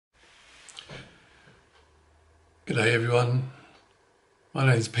G'day everyone, my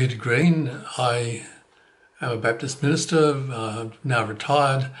name is Peter Green. I am a Baptist minister, now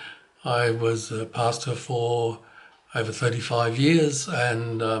retired. I was a pastor for over 35 years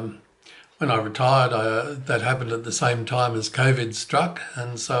and when I retired that happened at the same time as COVID struck,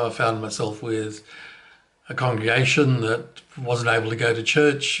 and so I found myself with a congregation that wasn't able to go to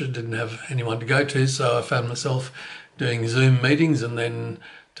church, didn't have anyone to go to, so I found myself doing Zoom meetings and then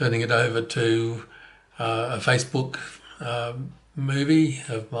turning it over to a Facebook movie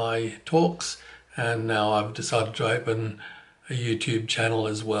of my talks, and now I've decided to open a YouTube channel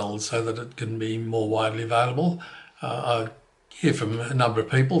as well so that it can be more widely available. I hear from a number of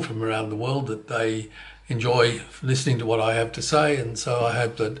people from around the world that they enjoy listening to what I have to say, and so I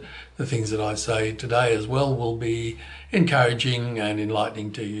hope that the things that I say today as well will be encouraging and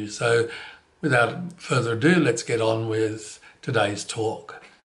enlightening to you. So without further ado, let's get on with today's talk.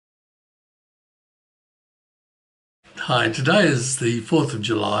 Hi, today is the 4th of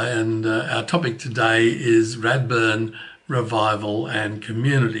July and our topic today is Radburn, Revival and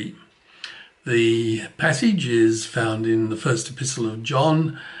Community. The passage is found in the first epistle of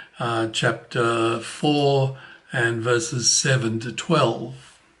John, chapter 4 and verses 7 to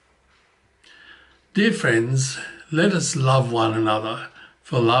 12. Dear friends, let us love one another,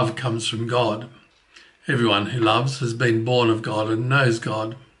 for love comes from God. Everyone who loves has been born of God and knows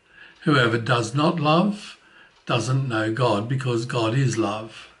God. Whoever does not love doesn't know God, because God is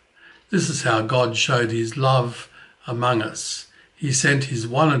love. This is how God showed his love among us. He sent his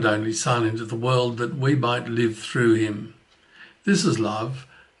one and only Son into the world that we might live through him. This is love,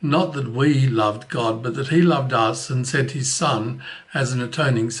 not that we loved God, but that he loved us and sent his Son as an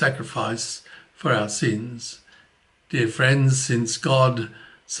atoning sacrifice for our sins. Dear friends, since God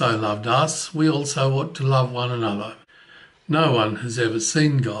so loved us, we also ought to love one another. No one has ever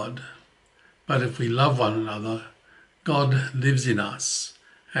seen God. But if we love one another, God lives in us,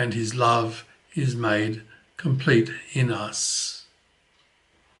 and his love is made complete in us.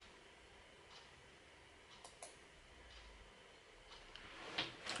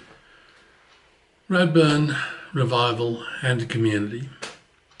 Radburn, Revival and Community.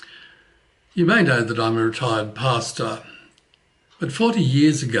 You may know that I'm a retired pastor, but 40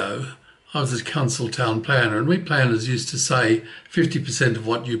 years ago I was a council town planner, and we planners used to say 50% of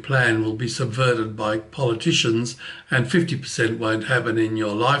what you plan will be subverted by politicians and 50% won't happen in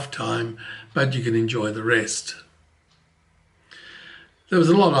your lifetime, but you can enjoy the rest. There was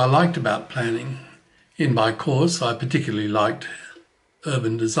a lot I liked about planning. In my course, I particularly liked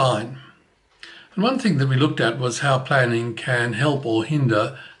urban design. And one thing that we looked at was how planning can help or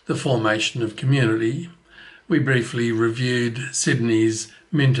hinder the formation of community. We briefly reviewed Sydney's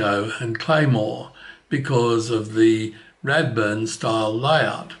Minto and Claymore because of the Radburn-style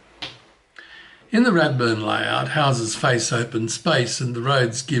layout. In the Radburn layout, houses face open space and the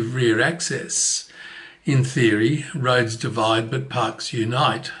roads give rear access. In theory, roads divide but parks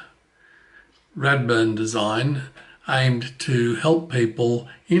unite. Radburn design aimed to help people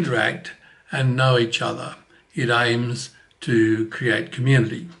interact and know each other. It aims to create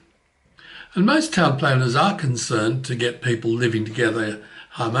community. And most town planners are concerned to get people living together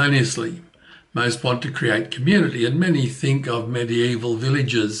harmoniously. Most want to create community, and many think of medieval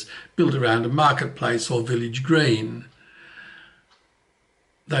villages built around a marketplace or village green.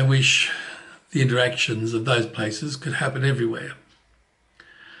 They wish the interactions of those places could happen everywhere.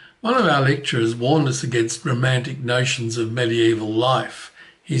 One of our lecturers warned us against romantic notions of medieval life.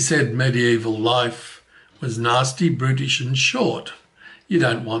 He said medieval life was nasty, brutish and short. You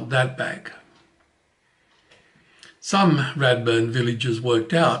don't want that back. Some Radburn villages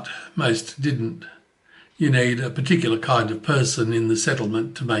worked out, most didn't. You need a particular kind of person in the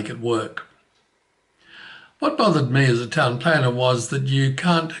settlement to make it work. What bothered me as a town planner was that you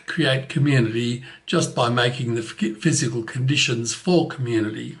can't create community just by making the physical conditions for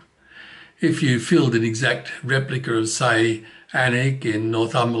community. If you filled an exact replica of, say, Alnwick in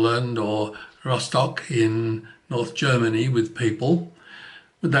Northumberland or Rostock in North Germany with people,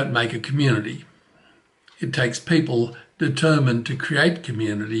 would that make a community? It takes people determined to create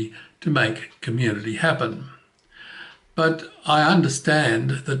community to make community happen. But I understand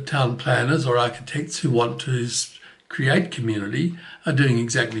that town planners or architects who want to create community are doing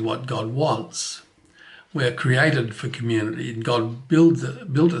exactly what God wants. We're created for community, and God built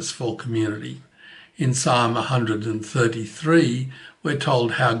us for community. In Psalm 133, we're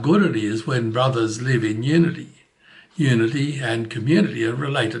told how good it is when brothers live in unity. Unity and community are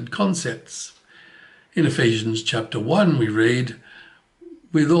related concepts. In Ephesians chapter 1 we read,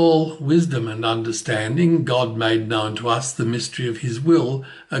 With all wisdom and understanding, God made known to us the mystery of his will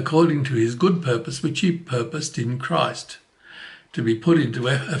according to his good purpose which he purposed in Christ, to be put into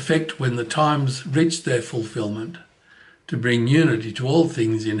effect when the times reached their fulfillment, to bring unity to all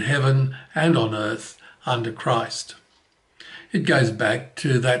things in heaven and on earth under Christ. It goes back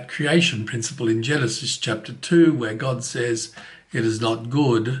to that creation principle in Genesis chapter 2 where God says, "It is not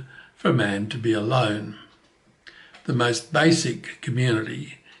good for man to be alone." The most basic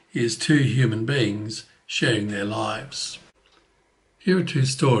community is two human beings sharing their lives. Here are two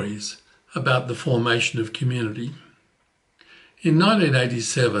stories about the formation of community. In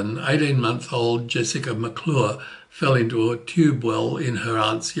 1987, 18-month-old Jessica McClure fell into a tube well in her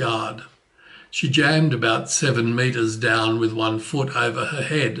aunt's yard. She jammed about 7 metres down with 1 foot over her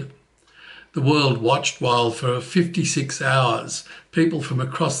head. The world watched while for 56 hours people from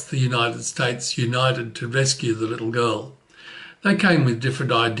across the United States united to rescue the little girl. They came with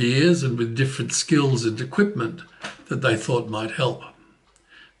different ideas and with different skills and equipment that they thought might help.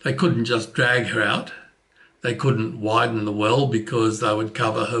 They couldn't just drag her out. They couldn't widen the well because they would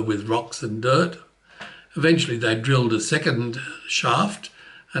cover her with rocks and dirt. Eventually they drilled a second shaft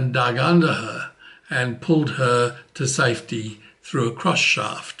and dug under her and pulled her to safety through a cross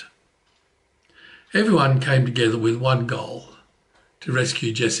shaft. Everyone came together with one goal, to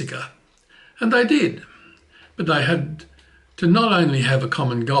rescue Jessica. And they did. But they had to not only have a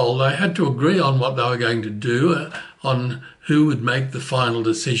common goal, they had to agree on what they were going to do, on who would make the final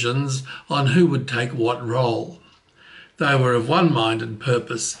decisions, on who would take what role. They were of one mind and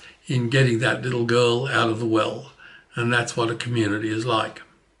purpose in getting that little girl out of the well, and that's what a community is like.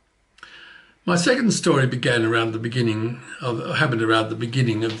 My second story happened around the beginning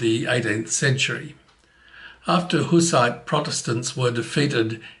of the 18th century. After Hussite Protestants were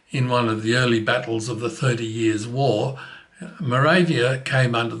defeated in one of the early battles of the 30 Years' War, Moravia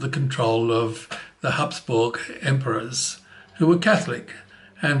came under the control of the Habsburg emperors, who were Catholic,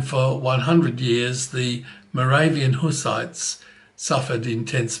 and for 100 years the Moravian Hussites suffered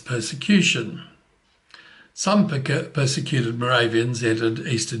intense persecution. Some persecuted Moravians entered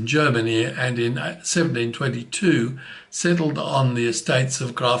eastern Germany and in 1722 settled on the estates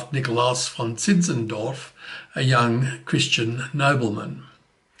of Graf Nikolaus von Zinzendorf, a young Christian nobleman.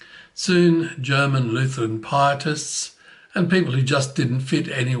 Soon German Lutheran pietists and people who just didn't fit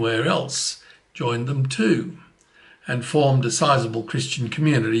anywhere else joined them too and formed a sizable Christian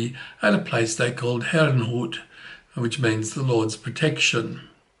community at a place they called Herrenhut, which means the Lord's protection.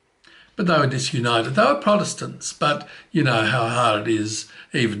 But they were disunited. They were Protestants, but you know how hard it is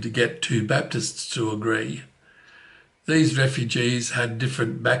even to get two Baptists to agree. These refugees had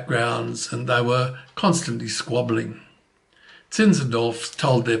different backgrounds and they were constantly squabbling. Zinzendorf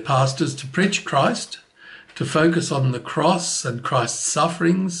told their pastors to preach Christ, to focus on the cross and Christ's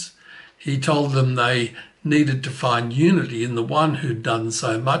sufferings. He told them they needed to find unity in the one who'd done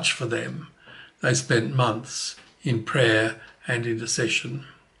so much for them. They spent months in prayer and intercession.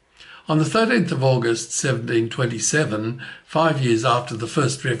 On the 13th of August 1727, 5 years after the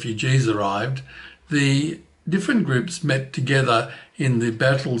first refugees arrived, the different groups met together in the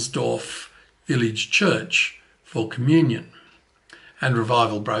Berthelsdorf village church for communion, and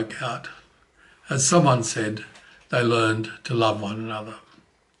revival broke out. As someone said, they learned to love one another.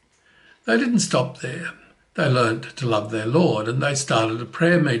 They didn't stop there. They learned to love their Lord, and they started a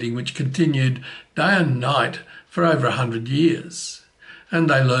prayer meeting which continued day and night for over 100 years. And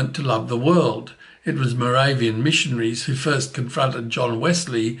they learnt to love the world. It was Moravian missionaries who first confronted John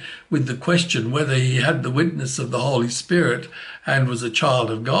Wesley with the question whether he had the witness of the Holy Spirit and was a child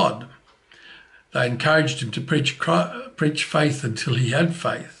of God. They encouraged him to preach faith until he had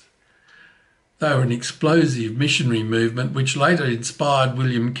faith. They were an explosive missionary movement which later inspired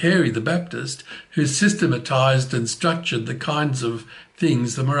William Carey the Baptist, who systematised and structured the kinds of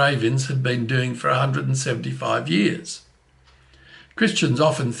things the Moravians had been doing for 175 years. Christians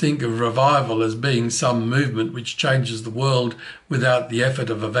often think of revival as being some movement which changes the world without the effort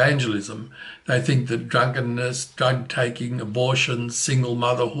of evangelism. They think that drunkenness, drug-taking, abortion, single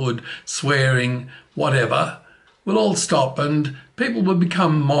motherhood, swearing, whatever, will all stop and people will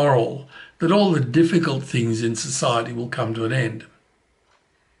become moral, that all the difficult things in society will come to an end.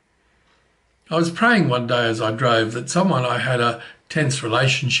 I was praying one day as I drove that someone I had a tense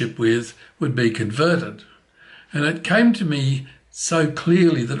relationship with would be converted, and it came to me so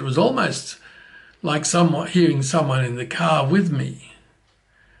clearly that it was almost like hearing someone in the car with me.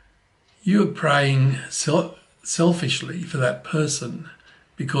 You are praying selfishly for that person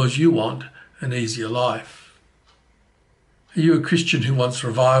because you want an easier life. Are you a Christian who wants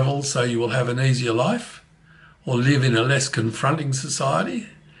revival so you will have an easier life? or live in a less confronting society?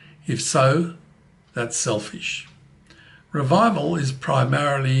 If so, that's selfish. Revival is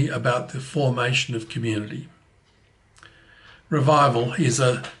primarily about the formation of community. Revival is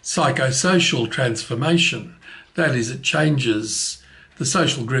a psychosocial transformation. That is, it changes the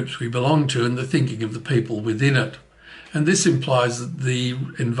social groups we belong to and the thinking of the people within it. And this implies that the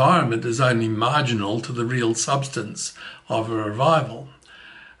environment is only marginal to the real substance of a revival.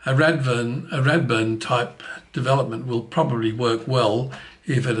 A Radburn type development will probably work well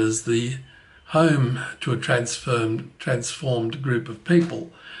if it is the home to a transformed group of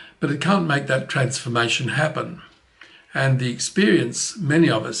people, but it can't make that transformation happen. And the experience many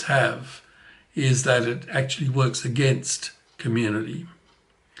of us have is that it actually works against community.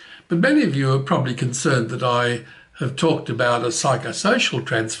 But many of you are probably concerned that I have talked about a psychosocial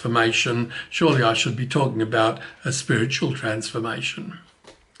transformation. Surely I should be talking about a spiritual transformation.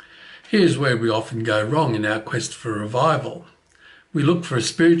 Here's where we often go wrong in our quest for revival. We look for a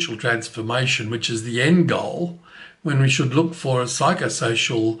spiritual transformation, which is the end goal, when we should look for a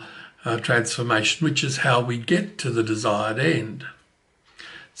psychosocial transformation, which is how we get to the desired end.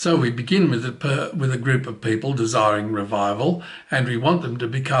 So we begin with a group of people desiring revival, and we want them to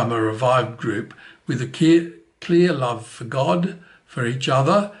become a revived group with a clear love for God, for each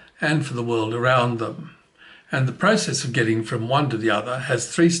other, and for the world around them. And the process of getting from one to the other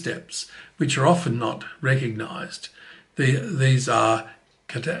has 3 steps, which are often not recognised. These are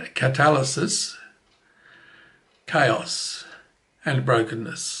catalysis, chaos, and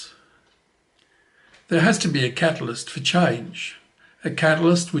brokenness. There has to be a catalyst for change, a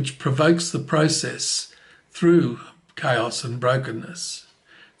catalyst which provokes the process through chaos and brokenness.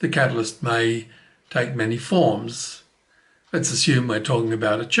 The catalyst may take many forms. Let's assume we're talking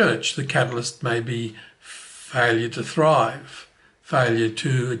about a church. The catalyst may be failure to thrive, failure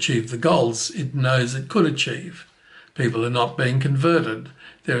to achieve the goals it knows it could achieve. People are not being converted.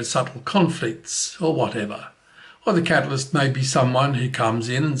 There are subtle conflicts or whatever. Or the catalyst may be someone who comes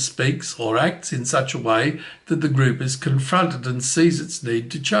in and speaks or acts in such a way that the group is confronted and sees its need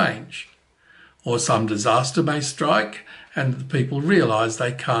to change. Or some disaster may strike and the people realise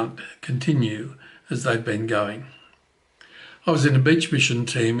they can't continue as they've been going. I was in a beach mission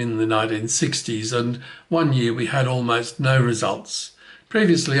team in the 1960s, and one year we had almost no results.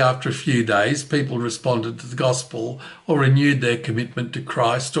 Previously, after a few days, people responded to the gospel or renewed their commitment to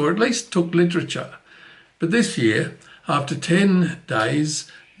Christ, or at least took literature. But this year, after 10 days,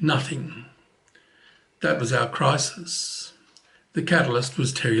 nothing. That was our crisis. The catalyst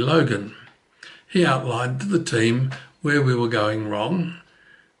was Terry Logan. He outlined to the team where we were going wrong,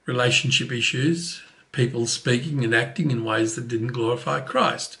 relationship issues, people speaking and acting in ways that didn't glorify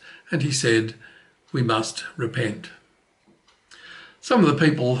Christ. And he said, we must repent. Some of the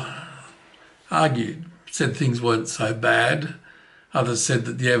people argued, said things weren't so bad. Others said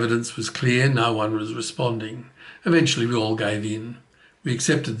that the evidence was clear, no one was responding. Eventually we all gave in. We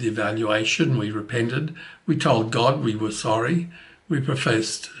accepted the evaluation, we repented, we told God we were sorry, we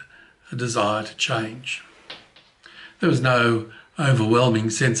professed a desire to change. There was no overwhelming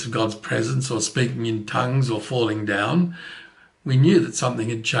sense of God's presence or speaking in tongues or falling down. We knew that something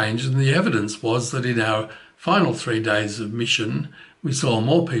had changed, and the evidence was that in our final 3 days of mission, we saw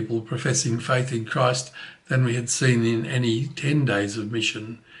more people professing faith in Christ than we had seen in any 10 days of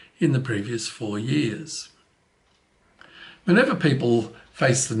mission in the previous 4 years. Whenever people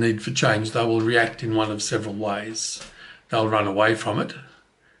face the need for change, they will react in one of several ways. They'll run away from it,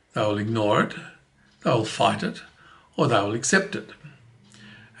 they'll ignore it, they'll fight it, or they will accept it.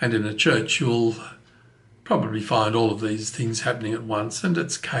 And in a church, you'll probably find all of these things happening at once, and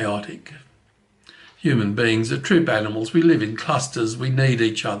it's chaotic. Human beings are troop animals. We live in clusters. We need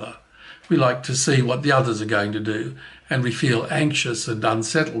each other. We like to see what the others are going to do, and we feel anxious and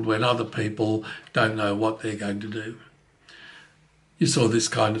unsettled when other people don't know what they're going to do. You saw this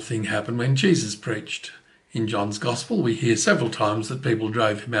kind of thing happen when Jesus preached. In John's Gospel, we hear several times that people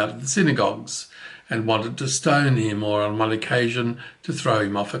drove him out of the synagogues and wanted to stone him, or on one occasion to throw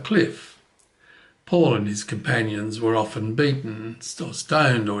him off a cliff. Paul and his companions were often beaten or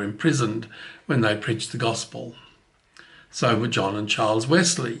stoned or imprisoned when they preached the gospel. So were John and Charles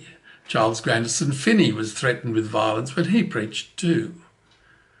Wesley. Charles Grandison Finney was threatened with violence when he preached too.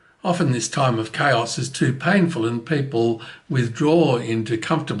 Often this time of chaos is too painful and people withdraw into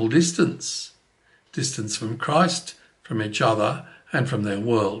comfortable distance from Christ, from each other, and from their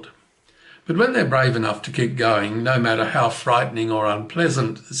world. But when they're brave enough to keep going, no matter how frightening or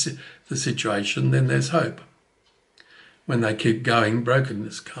unpleasant the situation, then there's hope. When they keep going,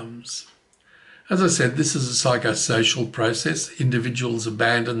 brokenness comes. As I said, this is a psychosocial process. Individuals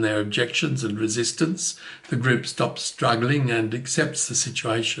abandon their objections and resistance. The group stops struggling and accepts the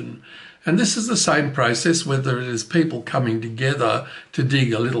situation. And this is the same process whether it is people coming together to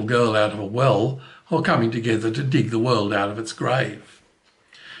dig a little girl out of a well or coming together to dig the world out of its grave.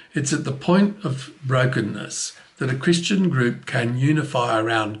 It's at the point of brokenness that a Christian group can unify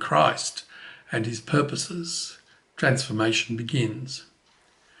around Christ and his purposes. Transformation begins.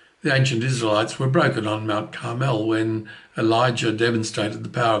 The ancient Israelites were broken on Mount Carmel when Elijah demonstrated the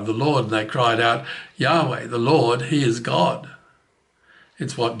power of the Lord, and they cried out, "Yahweh, the Lord, he is God."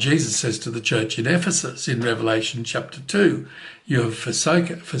 It's what Jesus says to the church in Ephesus in Revelation chapter 2. "You have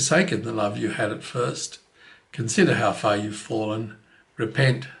forsaken the love you had at first. Consider how far you've fallen.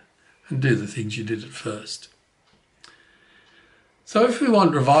 Repent and do the things you did at first." So if we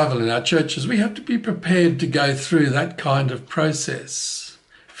want revival in our churches, we have to be prepared to go through that kind of process.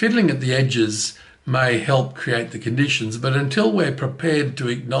 Fiddling at the edges may help create the conditions, but until we're prepared to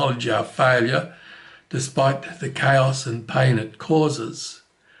acknowledge our failure, despite the chaos and pain it causes,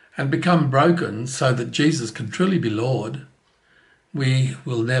 and become broken so that Jesus can truly be Lord, we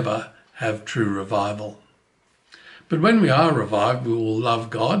will never have true revival. But when we are revived, we will love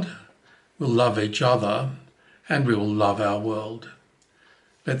God, we'll love each other, and we will love our world.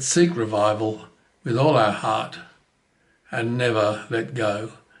 Let's seek revival with all our heart and never let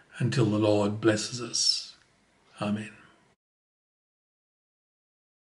go until the Lord blesses us. Amen.